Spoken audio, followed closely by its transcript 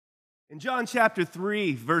In John chapter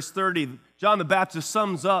 3, verse 30, John the Baptist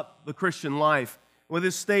sums up the Christian life with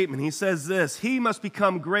his statement. He says this: "He must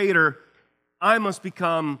become greater, I must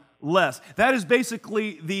become less." That is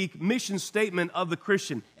basically the mission statement of the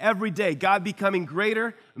Christian. Every day, God becoming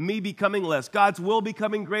greater, me becoming less. God's will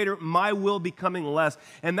becoming greater, my will becoming less.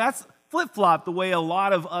 And that's flip-flop the way a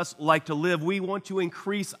lot of us like to live. We want to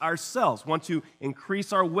increase ourselves, want to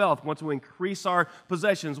increase our wealth, want to increase our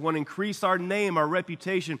possessions, want to increase our name, our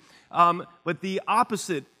reputation. But the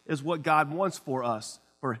opposite is what God wants for us,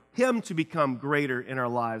 for Him to become greater in our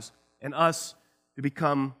lives and us to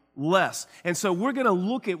become less. And so we're going to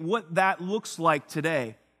look at what that looks like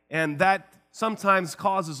today. And that sometimes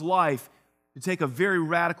causes life to take a very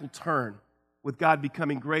radical turn, with God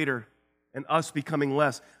becoming greater and us becoming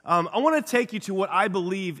less. I want to take you to what I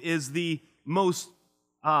believe is the most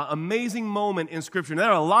amazing moment in Scripture. Now,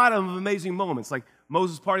 there are a lot of amazing moments, like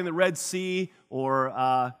Moses parting the Red Sea,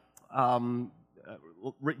 or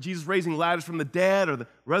Jesus raising Lazarus from the dead, or the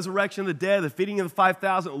resurrection of the dead, the feeding of the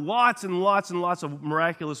 5,000. Lots and lots and lots of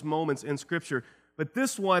miraculous moments in Scripture. But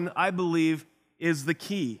this one, I believe, is the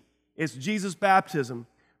key. It's Jesus' baptism,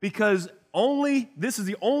 because this is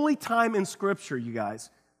the only time in Scripture, you guys,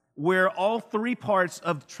 where all three parts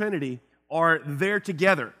of the Trinity are there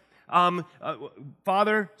together.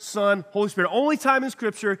 Father, Son, Holy Spirit. Only time in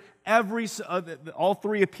Scripture, all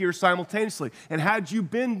three appear simultaneously. And had you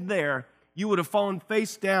been there, you would have fallen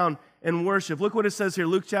face down in worship. Look what it says here,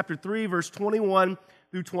 Luke chapter 3, verse 21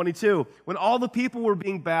 through 22. When all the people were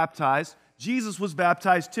being baptized, Jesus was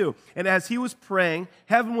baptized too. And as he was praying,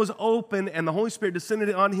 heaven was open, and the Holy Spirit descended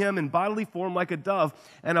on him in bodily form like a dove.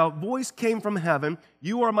 And a voice came from heaven: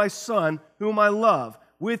 "You are my Son, whom I love.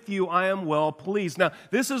 With you I am well pleased." Now,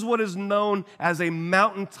 this is what is known as a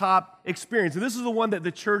mountaintop experience. And this is the one that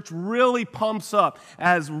the church really pumps up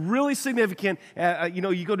as really significant.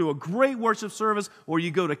 You go to a great worship service, or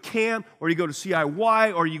you go to camp, or you go to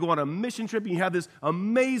CIY, or you go on a mission trip, and you have this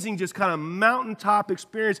amazing just kind of mountaintop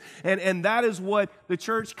experience. And that is what the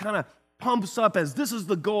church kind of pumps up as, this is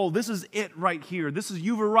the goal, this is it right here.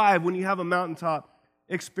 You've arrived when you have a mountaintop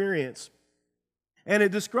experience. And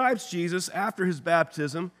it describes Jesus after his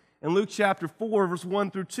baptism. In Luke chapter 4, verse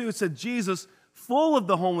 1 through 2, it said, "Jesus, full of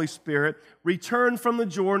the Holy Spirit, returned from the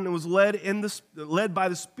Jordan and was led by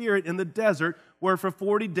the Spirit in the desert, where for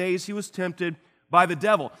 40 days he was tempted by the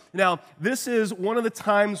devil." Now, this is one of the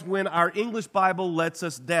times when our English Bible lets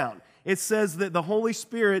us down. It says that the Holy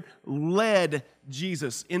Spirit led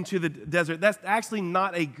Jesus into the desert. That's actually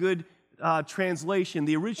not a good translation.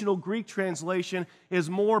 The original Greek translation is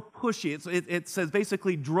more pushy. It says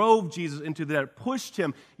basically drove Jesus into the desert, pushed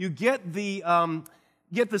him. You get the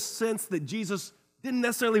sense that Jesus didn't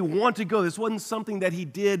necessarily want to go. This wasn't something that he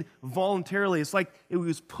did voluntarily. It's like he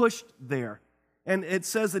was pushed there. And it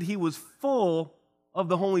says that he was full of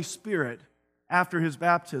the Holy Spirit after his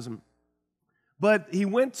baptism. But he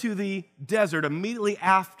went to the desert immediately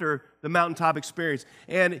after the mountaintop experience.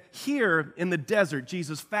 And here in the desert,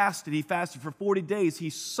 Jesus fasted. He fasted for 40 days. He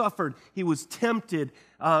suffered. He was tempted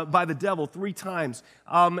by the devil 3 times.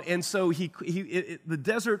 And so the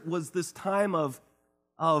desert was this time of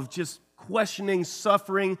just questioning,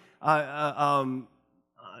 suffering,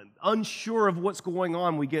 unsure of what's going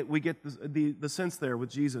on. We get the sense there with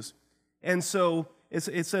Jesus. And so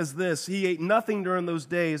it says this: he ate nothing during those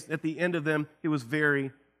days. At the end of them, he was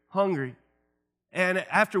very hungry. And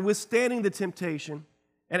after withstanding the temptation,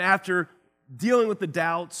 and after dealing with the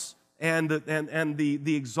doubts and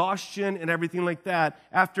the exhaustion and everything like that,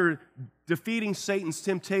 after defeating Satan's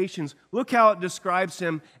temptations, look how it describes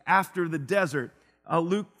him after the desert.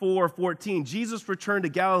 Luke 4:14, Jesus returned to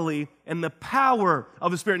Galilee in the power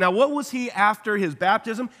of the Spirit. Now, what was he after his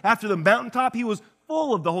baptism? After the mountaintop, he was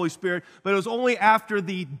full of the Holy Spirit, but it was only after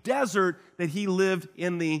the desert that he lived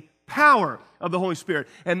in the power of the Holy Spirit.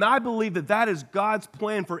 And I believe that is God's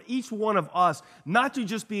plan for each one of us, not to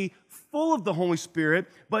just be full of the Holy Spirit,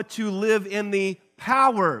 but to live in the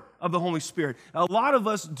power of the Holy Spirit. A lot of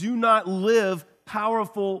us do not live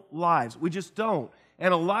powerful lives. We just don't.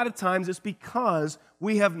 And a lot of times it's because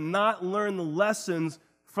we have not learned the lessons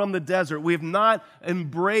from the desert. We have not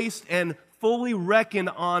embraced and fully reckoned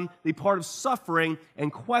on the part of suffering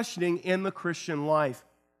and questioning in the Christian life.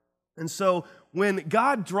 And so when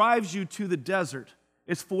God drives you to the desert,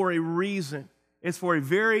 it's for a reason. It's for a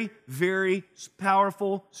very, very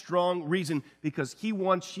powerful, strong reason, because he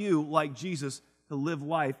wants you, like Jesus, to live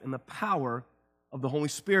life in the power of the Holy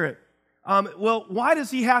Spirit. Well, why does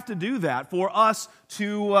he have to do that for us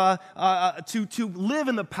to live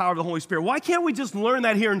in the power of the Holy Spirit? Why can't we just learn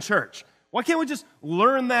that here in church? Why can't we just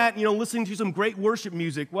learn that, listening to some great worship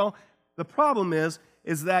music? Well, the problem is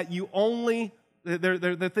is that you only,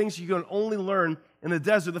 they're things you can only learn in the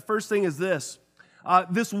desert. The first thing is this.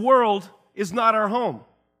 This world is not our home.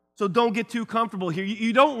 So don't get too comfortable here.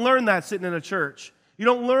 You don't learn that sitting in a church. You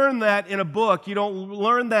don't learn that in a book. You don't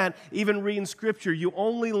learn that even reading Scripture. You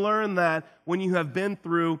only learn that when you have been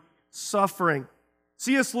through suffering.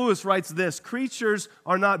 C.S. Lewis writes this: creatures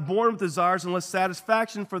are not born with desires unless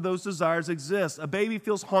satisfaction for those desires exists. A baby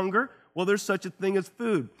feels hunger. Well, there's such a thing as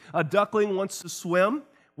food. A duckling wants to swim.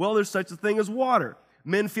 Well, there's such a thing as water.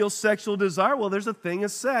 Men feel sexual desire. Well, there's a thing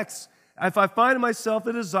as sex. If I find in myself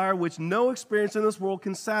a desire which no experience in this world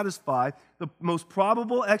can satisfy, the most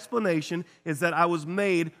probable explanation is that I was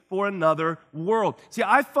made for another world. See,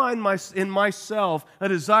 I find in myself a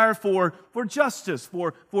desire for justice,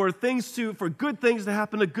 for good things to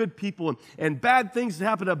happen to good people, and bad things to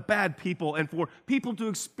happen to bad people, and for people to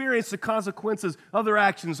experience the consequences of their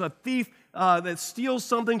actions. A thief that steals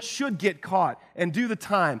something should get caught and do the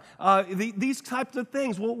time. These types of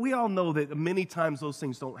things, well, we all know that many times those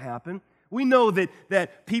things don't happen. We know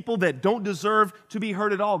that people that don't deserve to be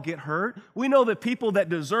hurt at all get hurt. We know that people that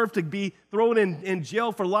deserve to be thrown in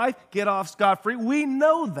jail for life get off scot-free. We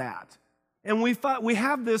know that. And we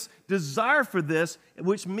have this desire for this,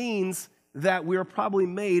 which means that we are probably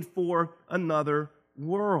made for another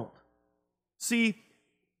world. See,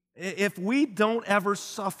 if we don't ever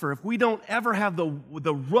suffer, if we don't ever have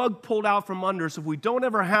the rug pulled out from under us, if we don't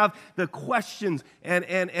ever have the questions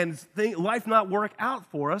and life not work out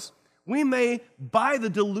for us, we may buy the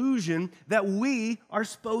delusion that we are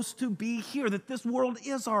supposed to be here, that this world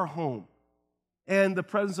is our home. And the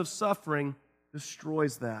presence of suffering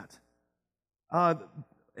destroys that.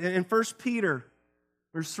 In 1 Peter,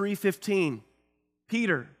 verse 3:15,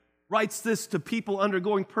 Peter writes this to people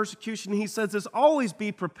undergoing persecution. He says this: always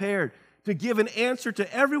be prepared to give an answer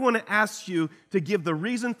to everyone who asks you to give the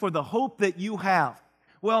reason for the hope that you have.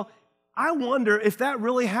 Well, I wonder if that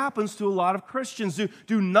really happens to a lot of Christians.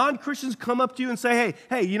 Do non-Christians come up to you and say,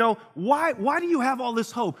 hey, you know, why do you have all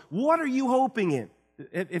this hope? What are you hoping in?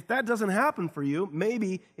 If that doesn't happen for you,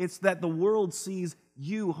 maybe it's that the world sees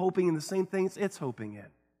you hoping in the same things it's hoping in.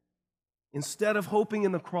 Instead of hoping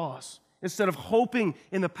in the cross, instead of hoping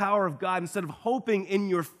in the power of God, instead of hoping in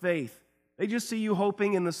your faith, they just see you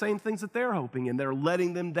hoping in the same things that they're hoping in. They're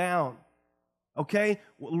letting them down. Okay?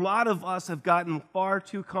 A lot of us have gotten far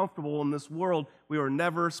too comfortable in this world we were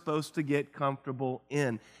never supposed to get comfortable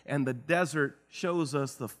in. And the desert shows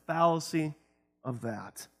us the fallacy of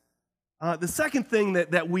that. The second thing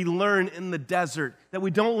that we learn in the desert, that we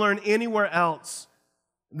don't learn anywhere else,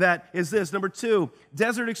 that is this. Number 2,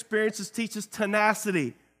 desert experiences teach us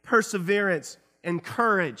tenacity, perseverance, and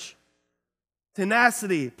courage.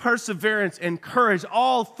 Tenacity, perseverance, and courage,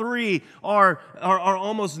 all three are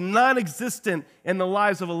almost non-existent in the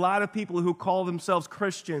lives of a lot of people who call themselves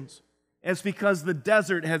Christians. It's because the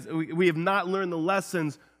desert we have not learned the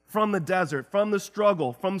lessons from the desert, from the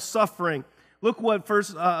struggle, from suffering. Look what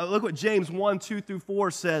James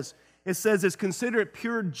 1:2-4 says. It says this: consider it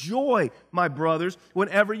pure joy, my brothers,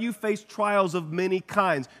 whenever you face trials of many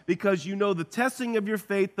kinds, because you know the testing of your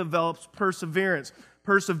faith develops perseverance.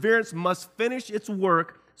 Perseverance must finish its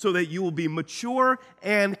work so that you will be mature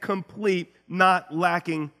and complete, not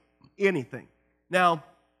lacking anything. Now,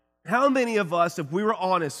 how many of us, if we were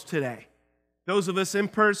honest today, those of us in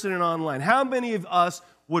person and online, how many of us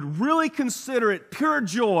would really consider it pure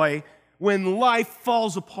joy when life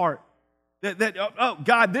falls apart? Oh,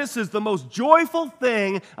 God, this is the most joyful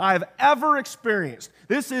thing I've ever experienced.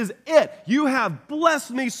 This is it. You have blessed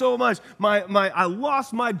me so much. I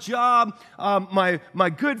lost my job. My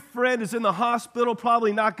good friend is in the hospital,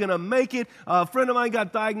 probably not going to make it. A friend of mine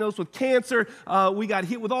got diagnosed with cancer. We got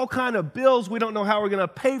hit with all kind of bills. We don't know how we're going to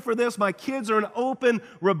pay for this. My kids are in open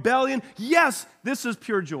rebellion. Yes, this is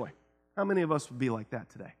pure joy. How many of us would be like that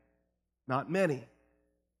today? Not many.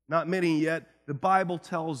 Not many yet. The Bible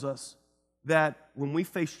tells us that when we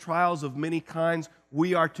face trials of many kinds,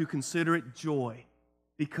 we are to consider it joy,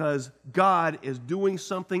 because God is doing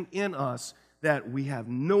something in us that we had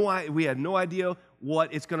no idea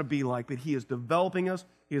what it's going to be like, but He is developing us,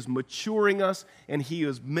 He is maturing us, and He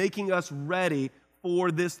is making us ready for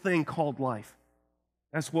this thing called life.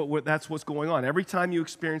 That's what's going on every time you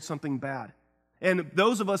experience something bad. And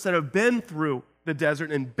those of us that have been through the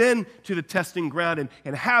desert and been to the testing ground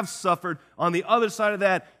and have suffered, on the other side of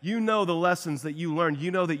that, you know the lessons that you learned. You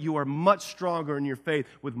know that you are much stronger in your faith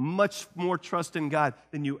with much more trust in God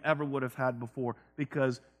than you ever would have had before,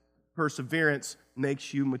 because perseverance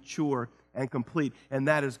makes you mature and complete. And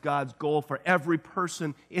that is God's goal for every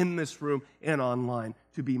person in this room and online,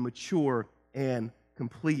 to be mature and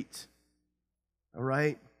complete. All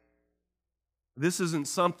right? This isn't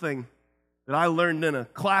something that I learned in a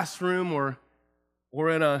classroom or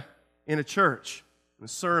in a church, in a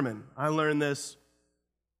sermon. I learned this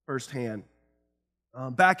firsthand.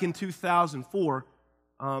 Back in 2004,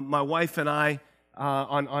 my wife and I,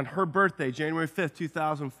 on her birthday, January 5th,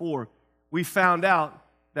 2004, we found out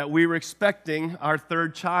that we were expecting our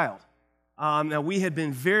third child. Now, we had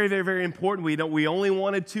been very, very, very important. We only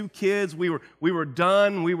wanted 2 kids. We were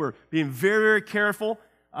done. We were being very, very careful.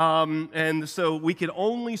 And so we could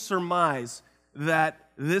only surmise that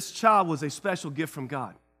this child was a special gift from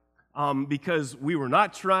God, because we were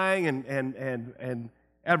not trying and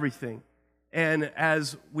everything. And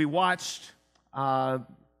as we watched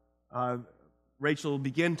Rachel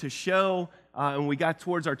begin to show, and we got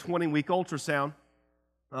towards our 20-week ultrasound,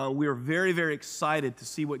 we were very, very excited to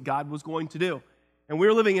see what God was going to do. And we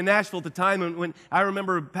were living in Nashville at the time, and when I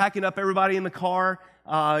remember packing up everybody in the car,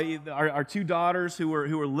 our 2 daughters who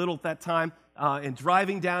were little at that time, and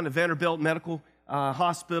driving down to Vanderbilt Medical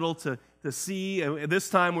Hospital to see. This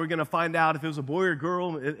time we're going to find out if it was a boy or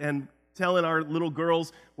girl, and telling our little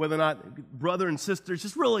girls whether or not brother and sister.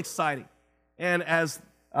 Just real exciting. And as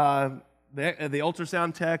the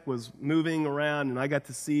ultrasound tech was moving around, and I got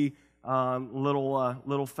to see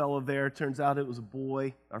little fellow there. Turns out it was a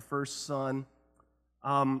boy, our first son.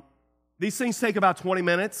 These things take about 20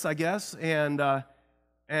 minutes, I guess, and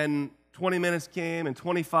 20 minutes came, and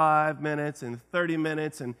 25 minutes, and 30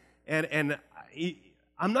 minutes, and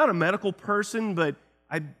I'm not a medical person, but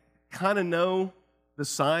I kind of know the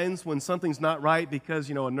signs when something's not right, because,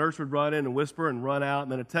 a nurse would run in and whisper and run out,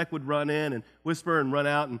 and then a tech would run in and whisper and run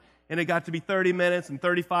out, and it got to be 30 minutes and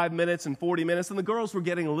 35 minutes and 40 minutes, and the girls were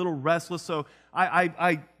getting a little restless, so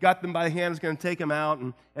I got them by the hand. I was going to take them out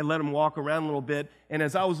and let them walk around a little bit, and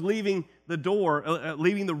as I was leaving the door,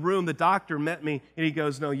 leaving the room, the doctor met me, and he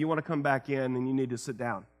goes, "No, you want to come back in, and you need to sit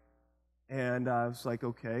down." And I was like,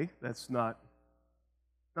 okay, that's not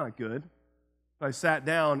good. So I sat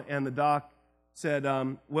down, and the doc said,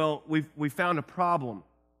 well, we found a problem.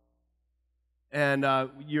 And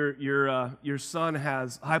your son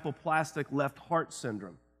has hypoplastic left heart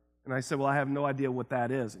syndrome. And I said, well, I have no idea what that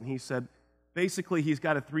is. And he said, basically, he's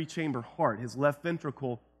got a 3-chamber heart. His left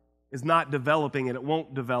ventricle is not developing, and it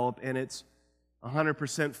won't develop, and it's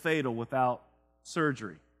 100% fatal without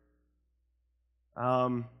surgery.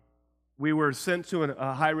 We were sent to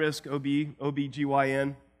a high-risk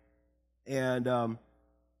OB-GYN, and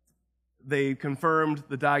they confirmed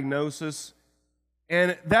the diagnosis.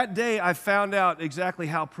 And that day, I found out exactly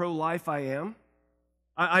how pro-life I am.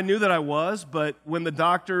 I knew that I was, but when the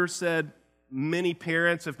doctor said many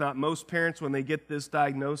parents, if not most parents, when they get this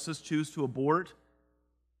diagnosis, choose to abort,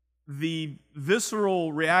 the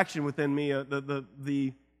visceral reaction within me,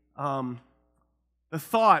 the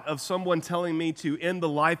thought of someone telling me to end the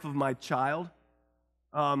life of my child,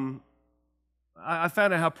 I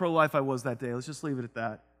found out how pro-life I was that day. Let's just leave it at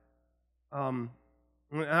that.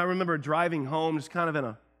 I remember driving home just kind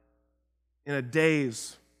of in a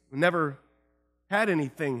daze. We never had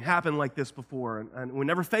anything happen like this before, and we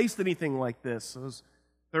never faced anything like this. I was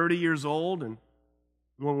 30 years old, and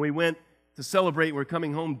when we went to celebrate, we were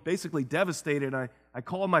coming home basically devastated. I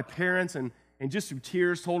called my parents and just through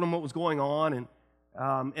tears told them what was going on,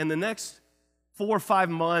 and the next 4 or 5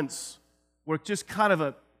 months were just kind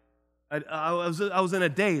of I was in a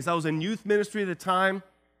daze. I was in youth ministry at the time.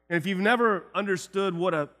 And if you've never understood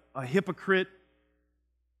what a hypocrite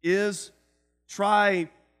is, try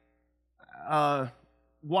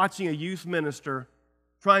watching a youth minister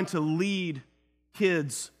trying to lead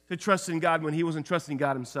kids to trust in God when he wasn't trusting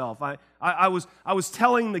God himself. I was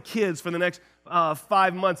telling the kids for the next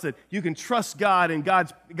 5 months that you can trust God, and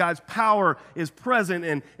God's power is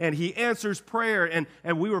present, and he answers prayer.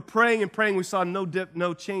 And we were praying and praying. We saw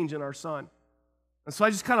no change in our son. And so I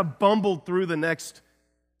just kind of bumbled through the next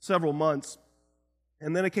several months.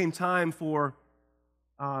 And then it came time for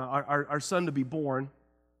our son to be born.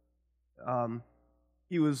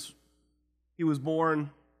 He was born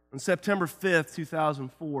on September 5th,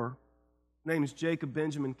 2004. His name is Jacob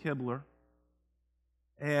Benjamin Kibler.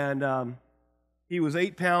 And he was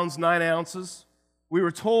 8 pounds, 9 ounces. We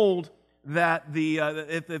were told that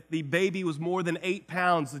if the baby was more than 8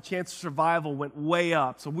 pounds, the chance of survival went way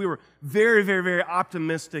up. So we were very, very, very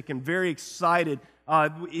optimistic and very excited.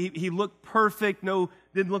 He looked perfect.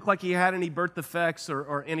 Didn't look like he had any birth defects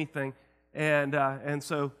or anything. And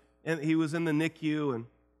so he was in the NICU.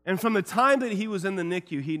 And from the time that he was in the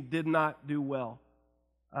NICU, he did not do well.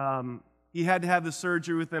 He had to have the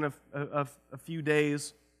surgery within a few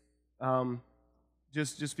days,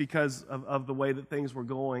 just because of the way that things were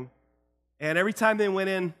going. And every time they went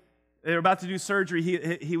in they were about to do surgery,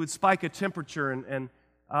 he would spike a temperature, and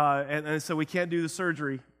so we can't do the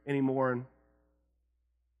surgery anymore. And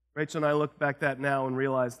Rachel and I look back at that now and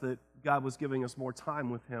realize that God was giving us more time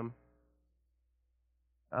with him.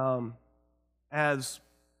 As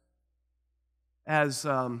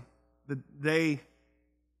the day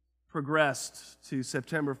progressed to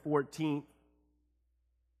September 14th,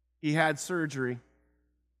 he had surgery.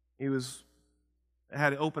 He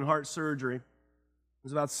had open heart surgery. It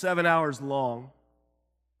was about 7 hours long.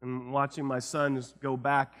 And watching my son just go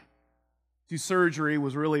back to surgery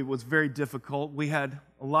was very difficult. We had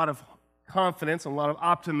a lot of confidence, a lot of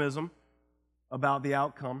optimism about the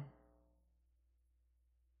outcome.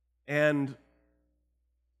 And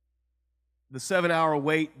the 7-hour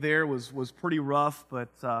wait there was pretty rough, but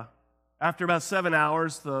after about 7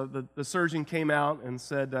 hours, the surgeon came out and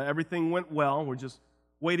said everything went well. We're just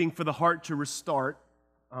waiting for the heart to restart.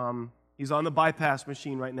 He's on the bypass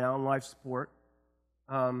machine right now on life support.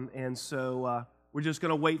 And so we're just going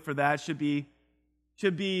to wait for that. It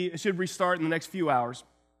should restart in the next few hours.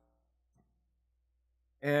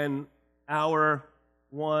 And hour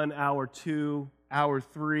 1, hour 2, hour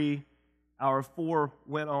 3, hour 4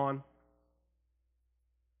 went on,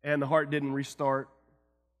 and the heart didn't restart.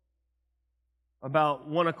 About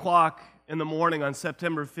 1 o'clock in the morning on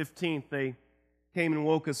September 15th, they came and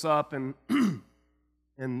woke us up and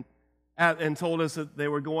told us that they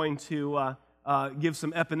were going to give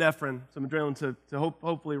some epinephrine, some adrenaline, to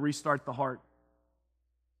hopefully restart the heart.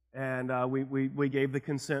 And we gave the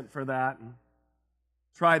consent for that and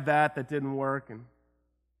tried that. That didn't work. And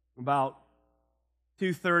about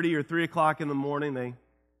 2:30 or 3 o'clock in the morning,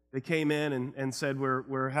 they came in and said,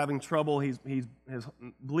 we're having trouble. He's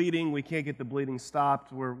bleeding. We can't get the bleeding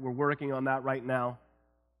stopped. We're working on that right now.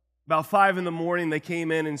 About 5 in the morning, they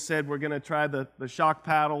came in and said, we're going to try the shock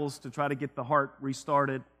paddles to try to get the heart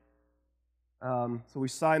restarted. So we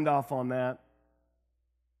signed off on that.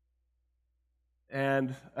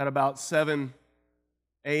 And at about 7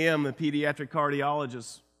 a.m., the pediatric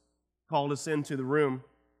cardiologist called us into the room.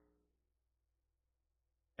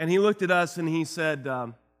 And he looked at us and he said,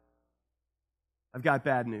 I've got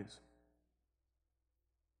bad news.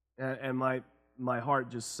 And my heart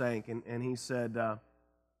just sank. And he said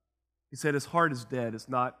his heart is dead. It's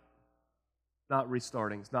not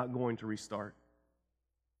restarting. It's not going to restart.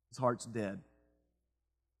 His heart's dead.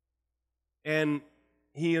 And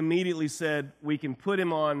he immediately said, we can put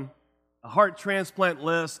him on a heart transplant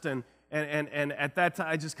list. And at that time,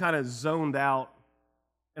 I just kind of zoned out.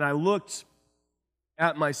 And I looked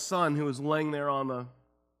at my son, who was laying there on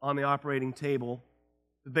the operating table,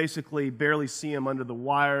 to basically barely see him under the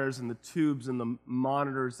wires and the tubes and the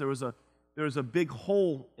monitors. There was a big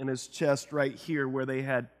hole in his chest right here where they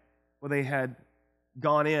had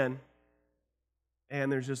gone in,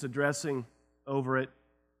 and there's just a dressing over it.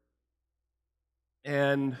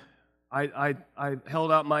 And I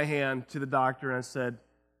held out my hand to the doctor and I said,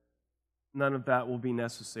 none of that will be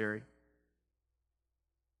necessary.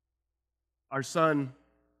 Our son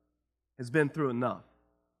has been through enough.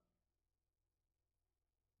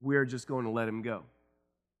 We're just going to let him go.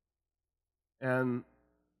 And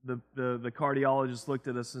the cardiologist looked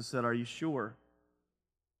at us and said, are you sure?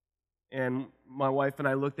 And my wife and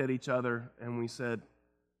I looked at each other and we said,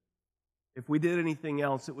 if we did anything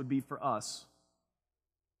else, it would be for us.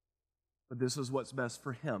 But this is what's best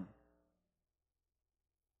for him.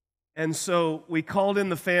 And so we called in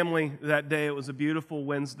the family that day. It was a beautiful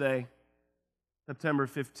Wednesday, September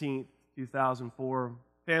 15th, 2004.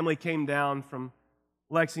 Family came down from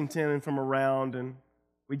Lexington and from around, and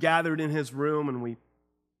we gathered in his room, and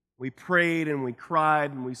we prayed, and we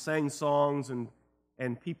cried, and we sang songs,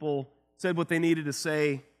 and people said what they needed to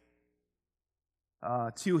say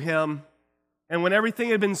to him. And when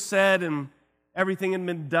everything had been said and everything had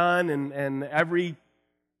been done and every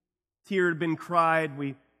tear had been cried,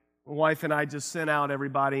 my wife and I just sent out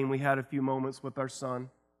everybody, and we had a few moments with our son.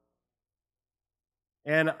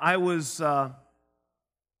 And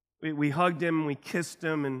we hugged him, and we kissed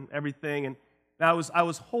him and everything, and I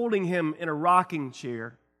was holding him in a rocking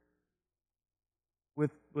chair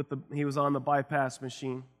he was on the bypass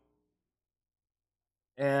machine.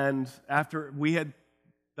 And after we had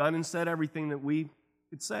done and said everything that we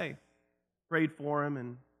could say, prayed for him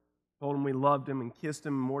and told him we loved him and kissed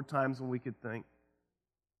him more times than we could think,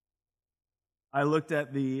 I looked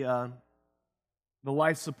at the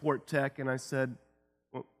life support tech and I said,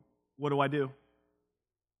 well, what do I do?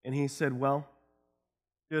 And he said, well,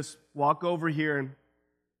 just walk over here and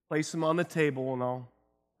place him on the table and I'll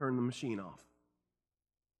turn the machine off.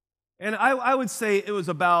 And I would say it was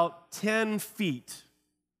about 10 feet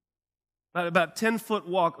about 10-foot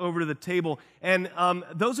walk over to the table. And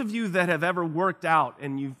those of you that have ever worked out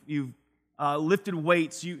and you've lifted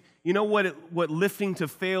weights, you know what lifting to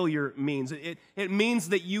failure means. It means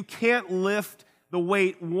that you can't lift the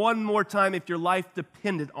weight one more time if your life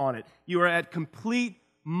depended on it. You are at complete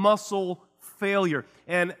muscle failure.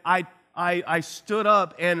 And I stood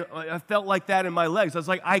up and I felt like that in my legs. I was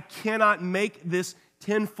like, I cannot make this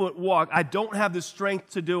 10-foot walk. I don't have the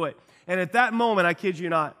strength to do it. And at that moment, I kid you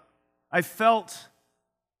not, I felt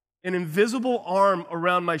an invisible arm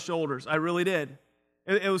around my shoulders. I really did.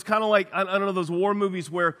 It was kind of like, I don't know, those war movies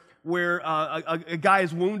where a guy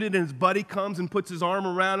is wounded and his buddy comes and puts his arm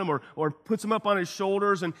around him or puts him up on his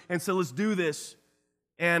shoulders and said, let's do this.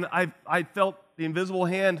 And I felt the invisible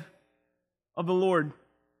hand of the Lord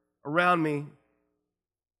around me.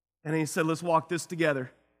 And he said, let's walk this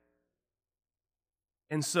together.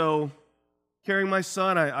 And so, carrying my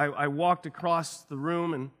son, I walked across the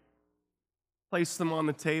room and placed them on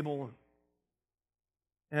the table.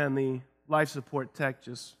 And the life support tech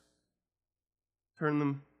just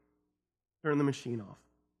turned the machine off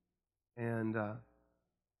and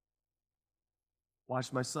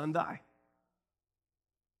watched my son die.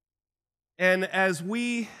 And as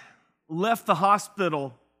we left the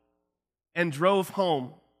hospital and drove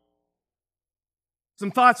home,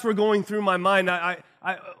 some thoughts were going through my mind.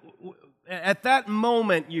 At that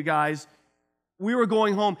moment, you guys, we were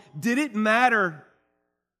going home. Did it matter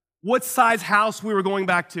what size house we were going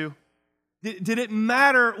back to? Did it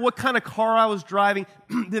matter what kind of car I was driving?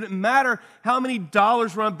 Did it matter how many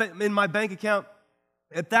dollars were in my bank account?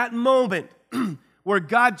 At that moment where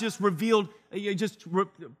God just revealed,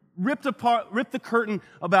 ripped the curtain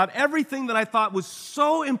about everything that I thought was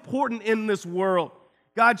so important in this world,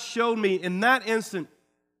 God showed me in that instant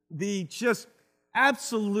the just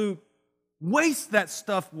absolute waste that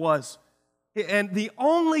stuff was. And the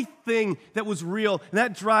only thing that was real, and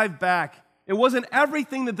that drive back, it wasn't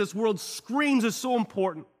everything that this world screams is so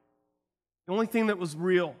important. The only thing that was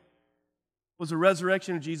real was the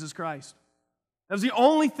resurrection of Jesus Christ. That was the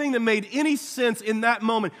only thing that made any sense in that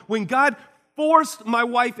moment. When God forced my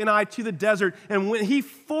wife and I to the desert, and when He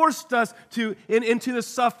forced us into the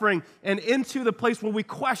suffering and into the place where we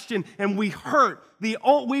question and we hurt,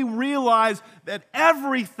 we realized that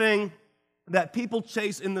everything that people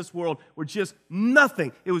chase in this world were just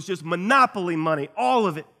nothing. It was just monopoly money, all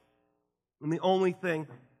of it. And the only thing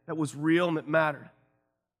that was real and that mattered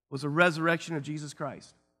was the resurrection of Jesus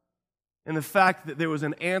Christ. And the fact that there was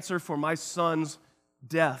an answer for my son's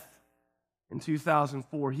death in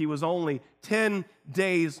 2004. He was only 10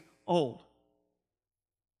 days old.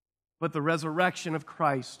 But the resurrection of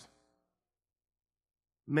Christ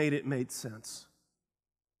made sense.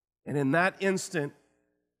 And in that instant,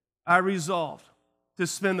 I resolved to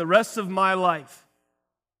spend the rest of my life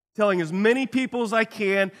telling as many people as I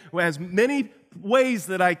can, as many ways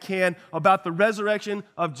that I can, about the resurrection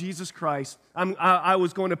of Jesus Christ. I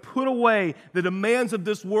was going to put away the demands of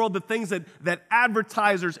this world, the things that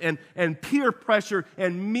advertisers and peer pressure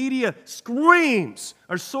and media screams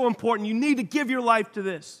are so important. You need to give your life to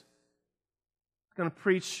this. I'm going to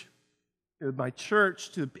preach to my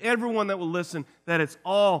church, to everyone that will listen, that it's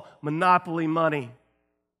all monopoly money.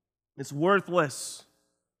 It's worthless.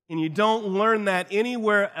 And you don't learn that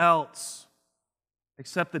anywhere else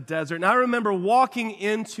except the desert. And I remember walking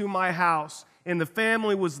into my house, and the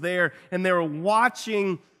family was there, and they were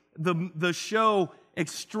watching the show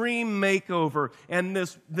Extreme Makeover. And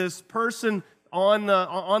this person on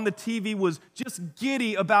the TV was just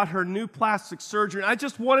giddy about her new plastic surgery. And I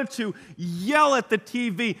just wanted to yell at the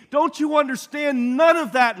TV, don't you understand? None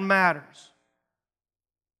of that matters.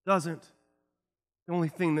 Doesn't. The only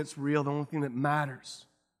thing that's real, the only thing that matters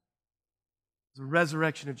is the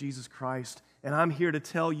resurrection of Jesus Christ. And I'm here to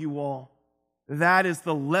tell you all, that is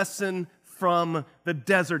the lesson from the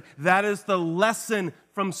desert. That is the lesson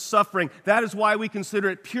from suffering. That is why we consider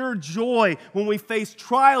it pure joy when we face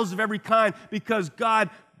trials of every kind, because God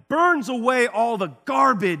burns away all the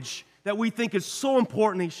garbage that we think is so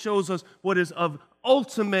important. He shows us what is of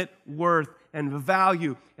ultimate worth and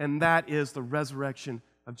value, and that is the resurrection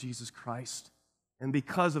of Jesus Christ. And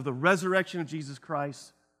because of the resurrection of Jesus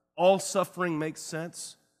Christ, all suffering makes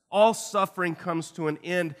sense. All suffering comes to an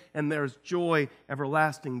end, and there's joy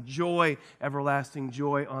everlasting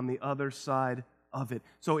on the other side of it.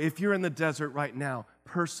 So if you're in the desert right now,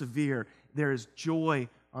 persevere. There is joy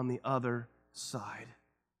on the other side.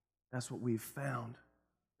 That's what we've found,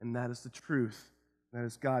 and that is the truth. That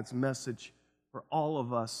is God's message for all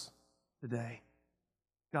of us today.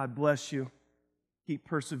 God bless you. Keep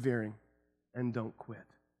persevering. And don't quit.